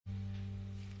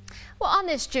Well, on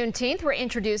this Juneteenth, we're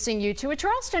introducing you to a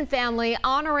Charleston family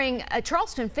honoring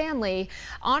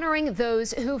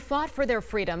those who fought for their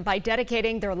freedom by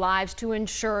dedicating their lives to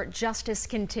ensure justice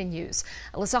continues.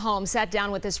 Alyssa Holmes sat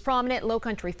down with this prominent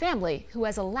Lowcountry family who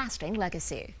has a lasting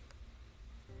legacy.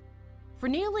 For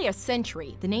nearly a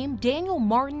century, the name Daniel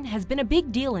Martin has been a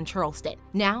big deal in Charleston.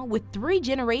 Now, with 3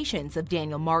 generations of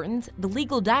Daniel Martins, the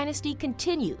legal dynasty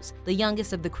continues. The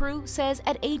youngest of the crew says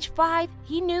at age 5,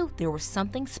 he knew there was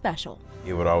something special.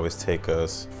 It would always take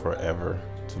us forever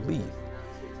to leave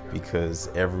because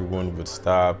everyone would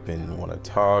stop and want to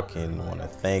talk and want to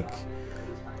thank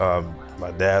my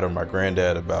dad or my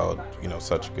granddad about,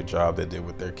 such a good job they did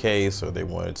with their case, or they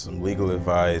wanted some legal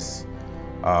advice.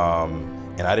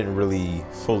 And I didn't really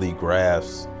fully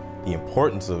grasp the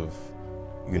importance of,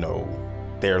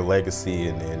 their legacy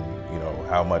and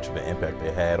how much of an impact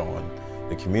they had on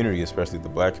the community, especially the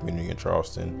Black community in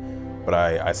Charleston. But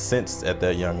I sensed at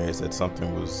that young age that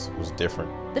something was different.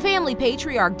 The family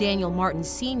patriarch, Daniel Martin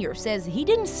Sr., says he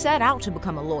didn't set out to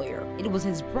become a lawyer. It was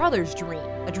his brother's dream,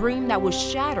 a dream that was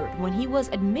shattered when he was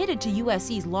admitted to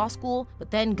USC's law school, but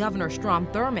then Governor Strom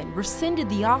Thurmond rescinded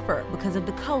the offer because of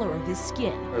the color of his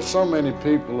skin. There's so many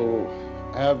people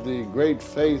who have the great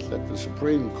faith at the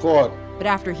Supreme Court. But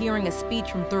after hearing a speech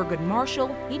from Thurgood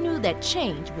Marshall, he knew that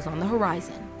change was on the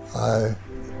horizon. I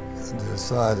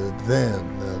decided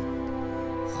then that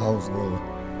I was going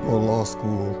to go to law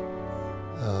school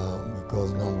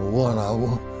because number one, I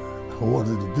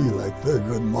wanted to be like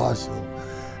Thurgood Marshall,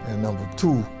 and number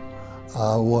 2,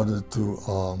 I wanted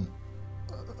to,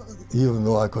 even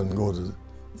though I couldn't go to the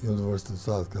University of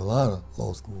South Carolina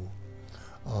Law School,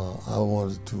 I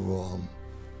wanted to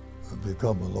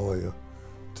become a lawyer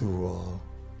to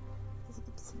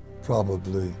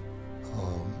probably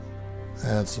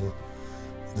answer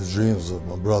the dreams of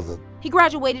my brother. He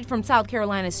graduated from South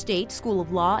Carolina State School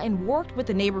of Law and worked with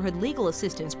the Neighborhood Legal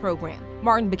Assistance Program.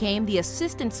 Martin became the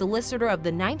assistant solicitor of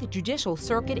the 9th Judicial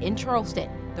Circuit in Charleston,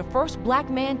 the first Black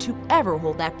man to ever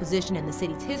hold that position in the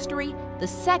city's history, the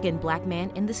second Black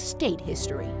man in the state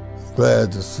history.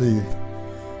 Glad to see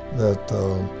that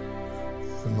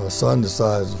my son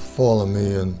decides to follow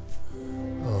me in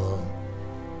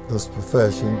this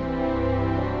profession.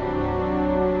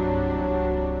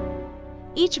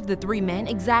 Each of the 3 men,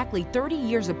 exactly 30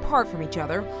 years apart from each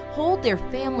other, hold their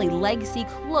family legacy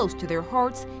close to their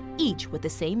hearts, each with the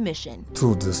same mission: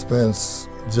 to dispense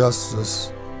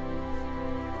justice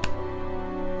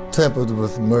tempered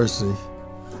with mercy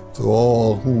to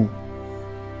all who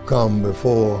come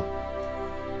before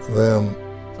them.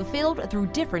 Fulfilled through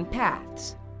different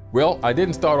paths. Well, I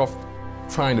didn't start off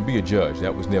trying to be a judge.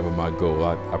 That was never my goal.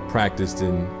 I practiced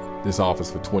in this office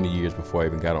for 20 years before I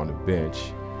even got on the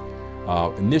bench.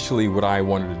 Initially, what I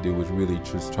wanted to do was really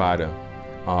just try to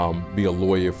be a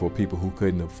lawyer for people who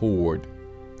couldn't afford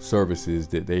services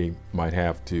that they might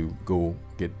have to go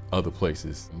get other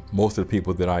places. Most of the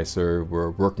people that I served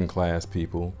were working class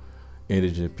people,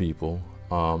 indigent people,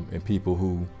 and people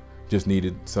who just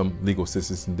needed some legal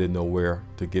assistance and didn't know where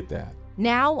to get that.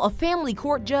 Now, a family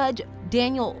court judge,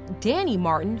 Danny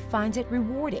Martin, finds it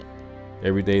rewarding.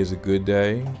 Every day is a good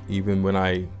day, even when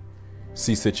I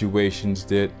see situations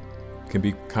that can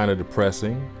be kind of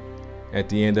depressing. At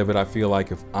the end of it, I feel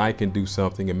like if I can do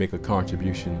something and make a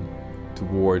contribution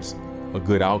towards a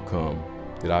good outcome,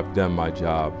 that I've done my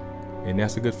job, and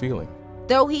that's a good feeling.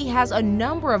 Though he has a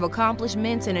number of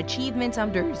accomplishments and achievements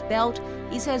under his belt,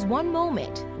 he says one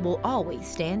moment will always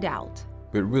stand out.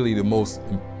 But really the most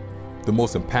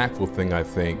impactful thing, I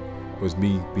think, was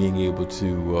me being able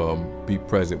to be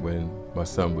present when my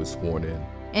son was sworn in.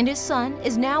 And his son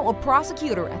is now a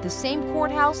prosecutor at the same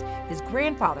courthouse his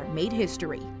grandfather made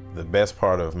history. The best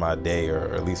part of my day,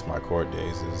 or at least my court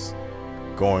days, is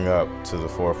going up to the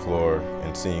 4th floor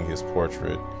and seeing his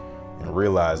portrait and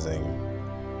realizing,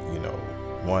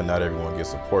 1, not everyone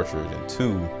gets a portrait, and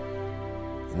 2,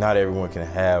 not everyone can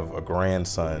have a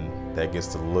grandson that gets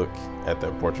to look at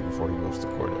that portrait before he goes to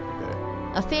court every day.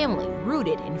 A family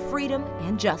rooted in freedom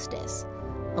and justice.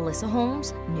 Alyssa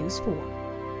Holmes, News 4.